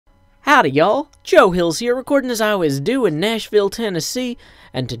Howdy y'all, Joe Hills here, recording as I always do in Nashville, Tennessee,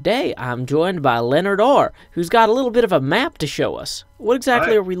 and today I'm joined by Leonard R., who's got a little bit of a map to show us. What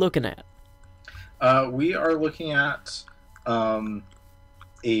exactly are we looking at? We are looking at a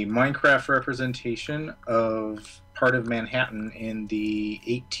Minecraft representation of part of Manhattan in the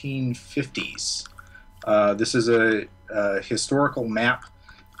 1850s. This is a historical map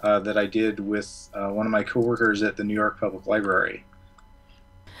that I did with one of my coworkers at the New York Public Library.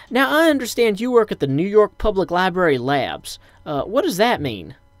 Now, I understand you work at the New York Public Library Labs. What does that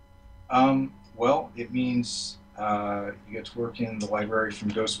mean? Well, it means you get to work in the library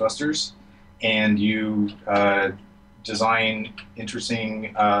from Ghostbusters, and you design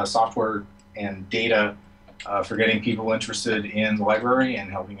interesting software and data for getting people interested in the library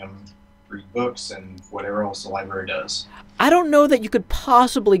and helping them read books and whatever else the library does. I don't know that you could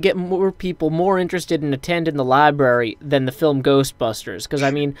possibly get more people more interested in attending the library than the film Ghostbusters, because,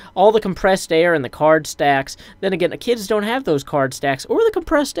 I mean, all the compressed air and the card stacks, then again, the kids don't have those card stacks or the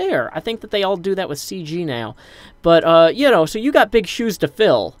compressed air. I think that they all do that with CG now. But, you know, so you got big shoes to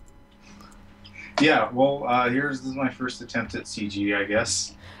fill. Yeah, well, this is my first attempt at CG, I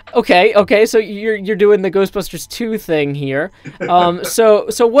guess. Okay, so you're doing the Ghostbusters 2 thing here.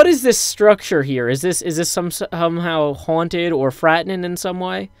 So what is this structure here? Is this somehow haunted or frightening in some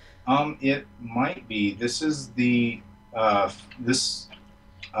way? It might be. This is the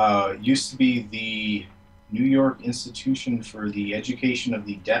used to be the New York Institution for the Education of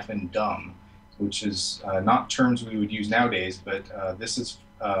the Deaf and Dumb, which is not terms we would use nowadays, but this is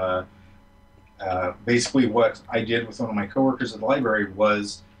basically what I did with one of my coworkers at the library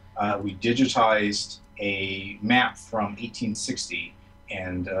was we digitized a map from 1860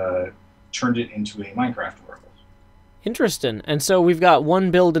 and turned it into a Minecraft world. Interesting. And so we've got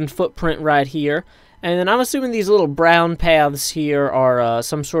one building footprint right here, and then I'm assuming these little brown paths here are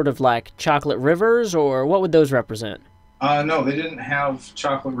some sort of like chocolate rivers, or what would those represent? No, they didn't have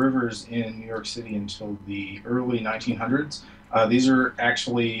chocolate rivers in New York City until the early 1900s. These are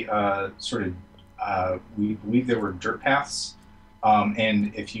actually we believe they were dirt paths.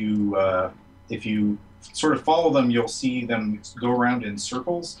 And if you sort of follow them, you'll see them go around in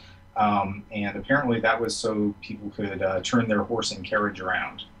circles. And apparently that was so people could turn their horse and carriage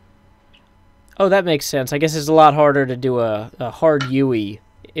around. Oh, that makes sense. I guess it's a lot harder to do a hard U-ey,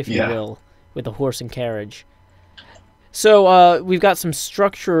 if you will, with a horse and carriage. So we've got some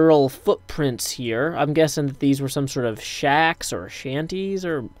structural footprints here. I'm guessing that these were some sort of shacks or shanties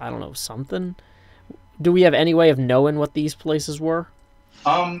or, I don't know, something. Do we have any way of knowing what these places were?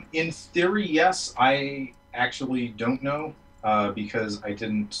 In theory, yes. I actually don't know because I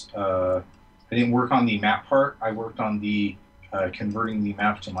didn't work on the map part. I worked on the converting the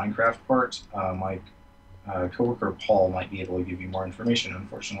map to Minecraft part. My coworker Paul might be able to give you more information.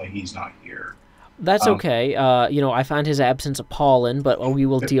 Unfortunately, he's not here. That's okay. You know, I find his absence appalling, but we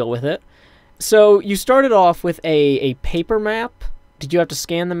will deal with it. So you started off with a paper map. Did you have to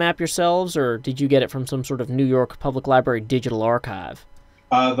scan the map yourselves, or did you get it from some sort of New York Public Library digital archive?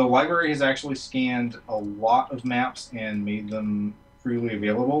 The library has actually scanned a lot of maps and made them freely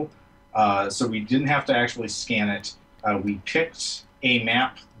available, so we didn't have to actually scan it. We picked a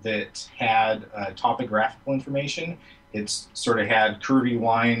map that had topographical information. It's sort of had curvy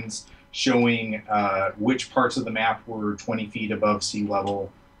lines showing which parts of the map were 20 feet above sea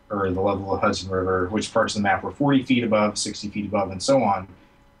level, or the level of the Hudson River, which parts of the map were 40 feet above, 60 feet above, and so on.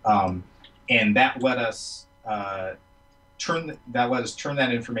 And that let us turn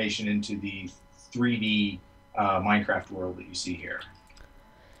that information into the 3D Minecraft world that you see here.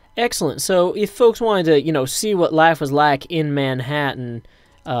 Excellent. So if folks wanted to, you know, see what life was like in Manhattan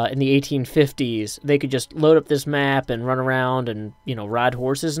in the 1850s, they could just load up this map and run around and, you know, ride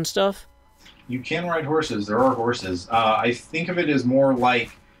horses and stuff? You can ride horses. There are horses. I think of it as more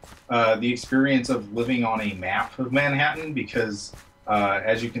like the experience of living on a map of Manhattan, because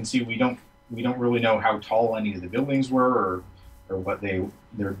as you can see, we don't really know how tall any of the buildings were or what they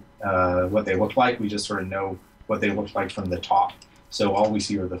looked like. We just sort of know what they looked like from the top. So all we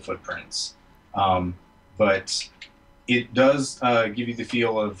see are the footprints. But it does give you the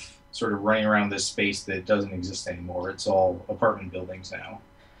feel of sort of running around this space that doesn't exist anymore. It's all apartment buildings now.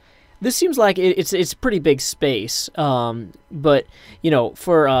 This seems like it's a pretty big space, but, you know,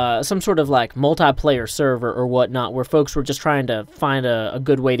 for some sort of, like, multiplayer server or whatnot, where folks were just trying to find a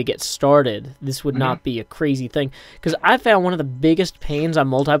good way to get started, this would not be a crazy thing. Because I found one of the biggest pains on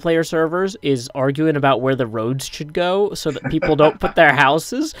multiplayer servers is arguing about where the roads should go so that people don't put their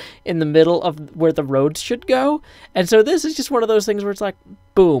houses in the middle of where the roads should go. And so this is just one of those things where it's like,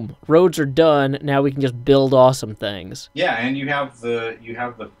 boom, roads are done, now we can just build awesome things. Yeah, and you have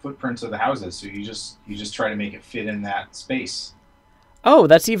the footprint footprints of the houses. So you just try to make it fit in that space. Oh,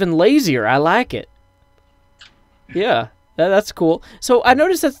 that's even lazier. I like it. Yeah, that's cool. So I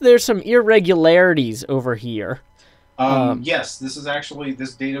noticed that there's some irregularities over here. Yes, this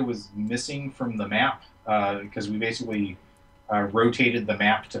data was missing from the map because we basically rotated the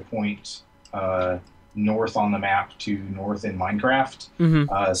map to point north on the map to north in Minecraft.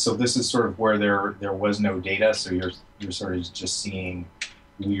 Mm-hmm. So this is sort of where there was no data, so you're sort of just seeing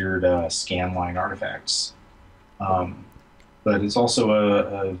weird scan line artifacts. But it's also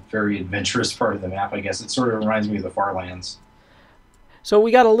a very adventurous part of the map, I guess. It sort of reminds me of the Farlands. So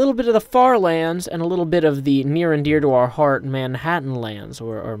we got a little bit of the Farlands and a little bit of the near and dear to our heart Manhattan lands,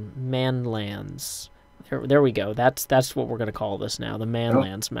 or Manlands. There we go. That's what we're going to call this now, the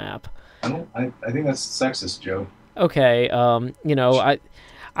Manlands map. I think that's sexist, Joe. Okay,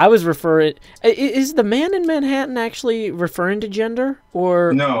 I was referring... Is the man in Manhattan actually referring to gender,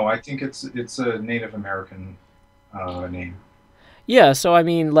 or... No, I think it's a Native American name. Yeah, so I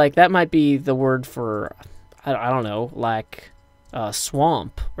mean, like, that might be the word for, I don't know, like,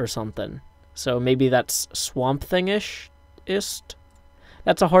 swamp or something. So maybe that's swamp thing-ish-ist?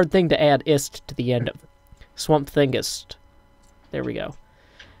 That's a hard thing to add ist to the end of. Swamp thingist. There we go.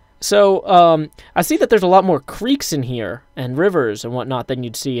 So, I see that there's a lot more creeks in here, and rivers and whatnot than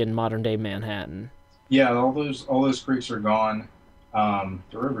you'd see in modern-day Manhattan. Yeah, all those creeks are gone. The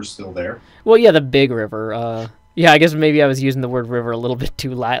river's still there. Well, yeah, the big river. Yeah, I guess maybe I was using the word river a little bit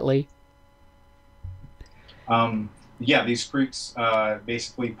too lightly. Yeah, these creeks,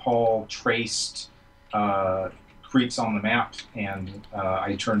 basically Paul traced creeks on the map, and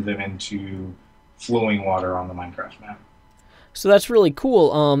I turned them into flowing water on the Minecraft map. So that's really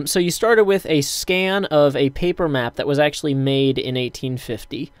cool. So you started with a scan of a paper map that was actually made in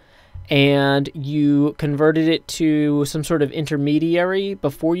 1850, and you converted it to some sort of intermediary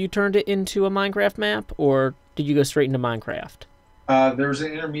before you turned it into a Minecraft map, or did you go straight into Minecraft? There's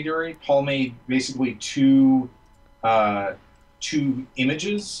an intermediary. Paul made basically two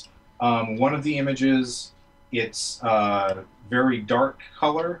images. One of the images, it's very dark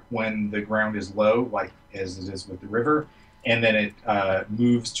color when the ground is low, like as it is with the river, and then it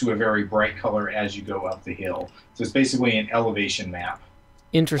moves to a very bright color as you go up the hill. So it's basically an elevation map.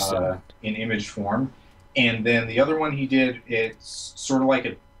 Interesting. In image form. And then the other one he did, it's sort of like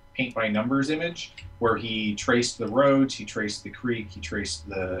a paint by numbers image, where he traced the roads, he traced the creek, he traced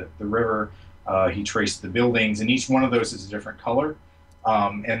the river, he traced the buildings, and each one of those is a different color.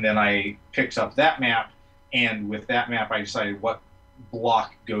 And then I picked up that map, and with that map I decided what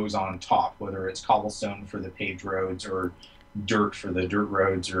block goes on top, whether it's cobblestone for the paved roads, or dirt for the dirt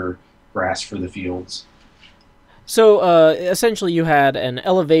roads, or grass for the fields. So, essentially you had an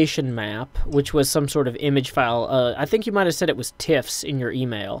elevation map, which was some sort of image file. I think you might have said it was TIFFs in your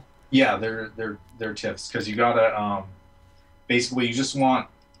email. Yeah, they're TIFFs, because you gotta, basically you just want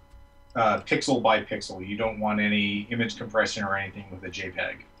pixel by pixel. You don't want any image compression or anything with a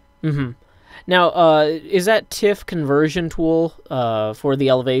JPEG. Mm-hmm. Now, is that TIFF conversion tool for the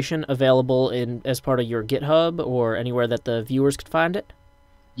elevation available as part of your GitHub or anywhere that the viewers could find it?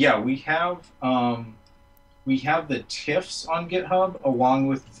 Yeah, we have the TIFFs on GitHub along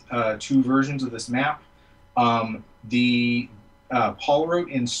with two versions of this map. Paul wrote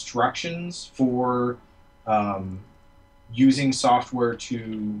instructions for using software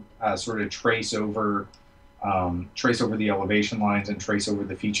to sort of trace over the elevation lines and trace over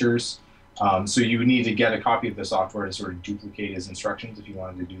the features. So you would need to get a copy of the software to sort of duplicate his instructions if you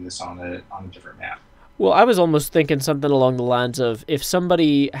wanted to do this on a different map. Well, I was almost thinking something along the lines of, if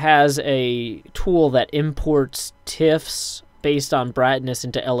somebody has a tool that imports TIFFs based on brightness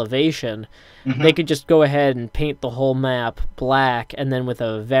into elevation, they could just go ahead and paint the whole map black, and then with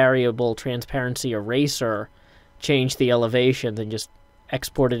a variable transparency eraser, change the elevations and just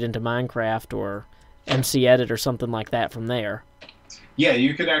export it into Minecraft or MC Edit or something like that from there. Yeah,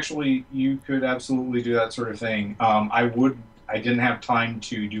 you could absolutely do that sort of thing. I didn't have time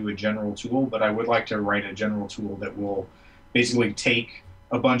to do a general tool, but I would like to write a general tool that will basically take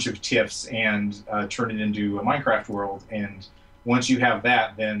a bunch of TIFFs and turn it into a Minecraft world. And once you have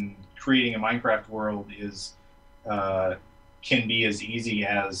that, then creating a Minecraft world can be as easy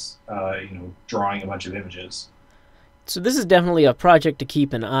as drawing a bunch of images. So this is definitely a project to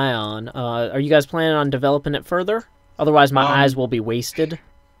keep an eye on. Are you guys planning on developing it further? Otherwise, my eyes will be wasted.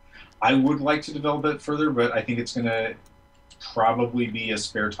 I would like to develop it further, but I think it's going to probably be a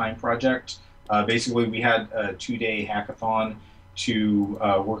spare time project. Basically, we had a 2-day hackathon to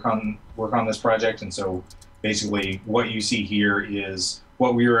work on this project, and so basically what you see here is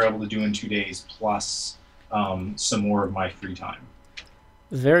what we were able to do in 2 days plus some more of my free time.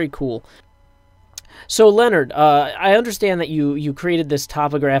 Very cool. So, Leonard, I understand that you created this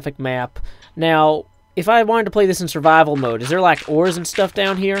topographic map. Now, if I wanted to play this in survival mode, is there like ores and stuff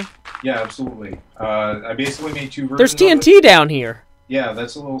down here? Yeah, absolutely. I basically made 2 versions. There's TNT down here. Yeah,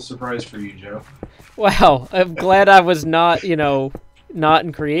 that's a little surprise for you, Joe. Wow, I'm glad I was not, not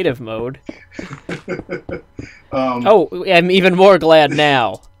in creative mode. Oh, I'm even more glad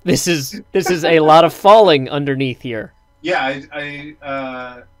now. This is a lot of falling underneath here. Yeah,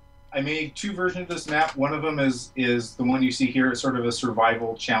 I made 2 versions of this map. One of them is the one you see here. It's sort of a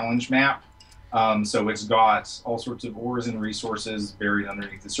survival challenge map. So it's got all sorts of ores and resources buried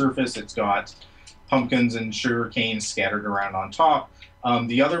underneath the surface. It's got pumpkins and sugar canes scattered around on top.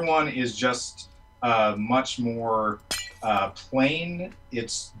 The other one is just much more plain.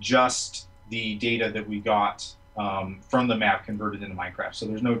 It's just the data that we got from the map converted into Minecraft. So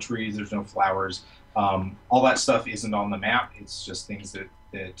there's no trees, there's no flowers. All that stuff isn't on the map. It's just things that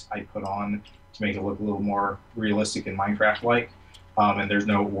I put on to make it look a little more realistic and Minecraft-like. And there's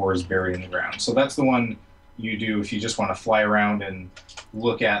no ores buried in the ground. So that's the one you do if you just want to fly around and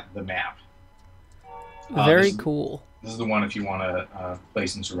look at the map. Very cool. This is the one if you want to play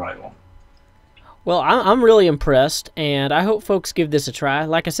some survival. Well, I'm really impressed, and I hope folks give this a try.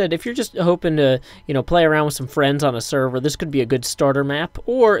 Like I said, if you're just hoping to, play around with some friends on a server, this could be a good starter map.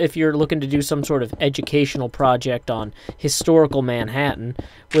 Or if you're looking to do some sort of educational project on historical Manhattan,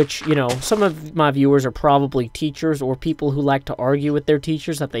 which, some of my viewers are probably teachers or people who like to argue with their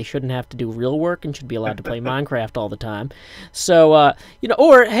teachers that they shouldn't have to do real work and should be allowed to play Minecraft all the time. So,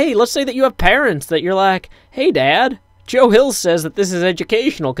 or, hey, let's say that you have parents that you're like, hey, Dad, Joe Hill says that this is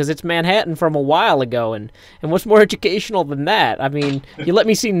educational because it's Manhattan from a while ago, and what's more educational than that? I mean, you let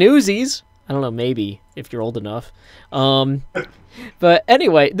me see Newsies. I don't know, maybe, if you're old enough. But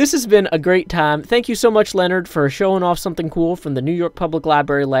anyway, this has been a great time. Thank you so much, Leonard, for showing off something cool from the New York Public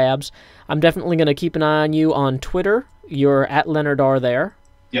Library Labs. I'm definitely going to keep an eye on you on Twitter. You're at Leonard R there.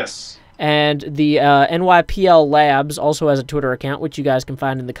 Yes. And the NYPL Labs also has a Twitter account, which you guys can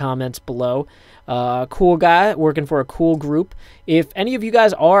find in the comments below. Cool guy working for a cool group. If any of you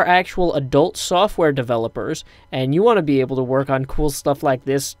guys are actual adult software developers and you want to be able to work on cool stuff like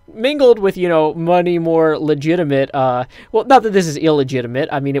this, mingled with, money more legitimate, well, not that this is illegitimate.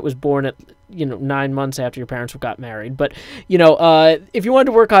 I mean, it was born at, 9 months after your parents got married. But, if you wanted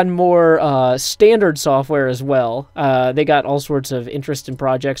to work on more standard software as well, they got all sorts of interesting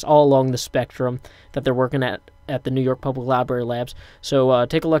projects all along the spectrum that they're working at the New York Public Library Labs. So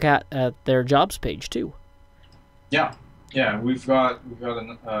take a look at their jobs page too. Yeah, we've got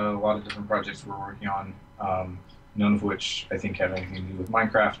a lot of different projects we're working on, none of which I think have anything to do with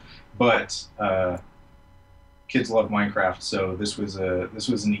Minecraft. But kids love Minecraft, so this was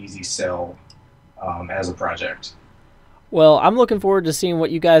an easy sell as a project. Well, I'm looking forward to seeing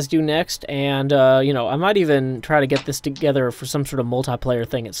what you guys do next, and, I might even try to get this together for some sort of multiplayer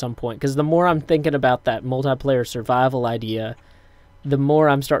thing at some point, because the more I'm thinking about that multiplayer survival idea, the more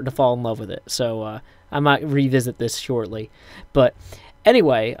I'm starting to fall in love with it. So I might revisit this shortly. But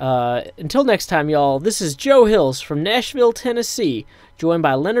anyway, until next time, y'all, this is Joe Hills from Nashville, Tennessee, joined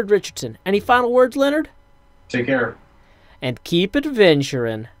by Leonard Richardson. Any final words, Leonard? Take care. And keep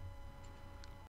adventuring.